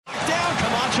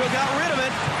Sancho got rid of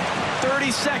it.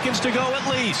 30 seconds to go at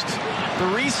least. The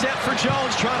reset for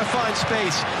Jones, trying to find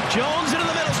space. Jones into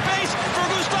the middle, space for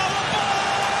Gustavo Bou!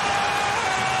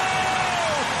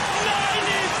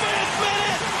 95th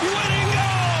minute, winning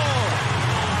goal!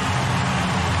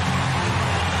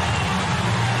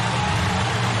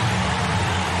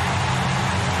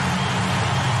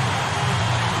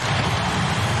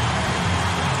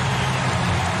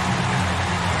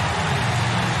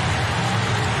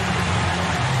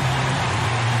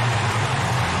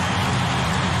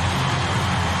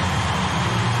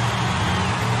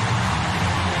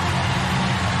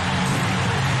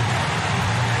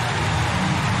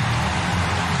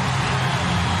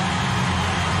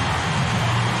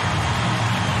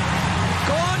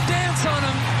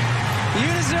 You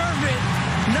deserve it.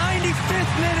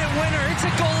 95th minute winner. It's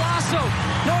a golazo.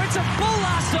 No, it's a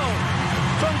bolazo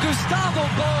from Gustavo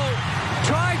Bou.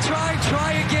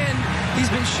 Try again. He's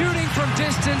been shooting from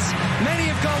distance. Many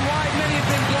have gone wide, many have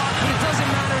been blocked, but it doesn't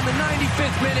matter. In the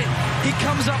 95th minute, he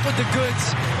comes up with the goods.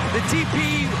 The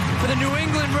DP for the New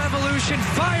England Revolution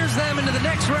fires them into the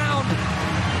next round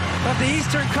of the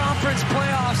Eastern Conference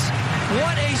playoffs.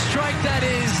 What a strike that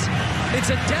is.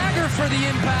 It's a dagger for the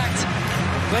Impact.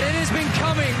 But it has been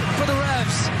coming for the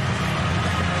Revs.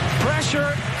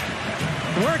 Pressure,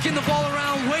 working the ball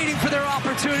around, waiting for their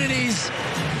opportunities.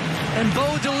 And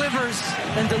Bou delivers,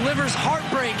 and delivers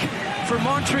heartbreak for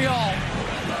Montreal.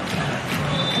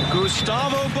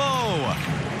 Gustavo Bou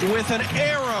with an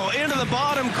arrow into the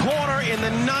bottom corner in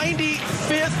the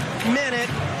 95th minute.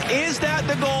 Is that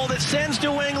the goal that sends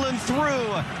New England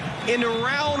through into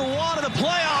round one of the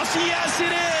playoffs?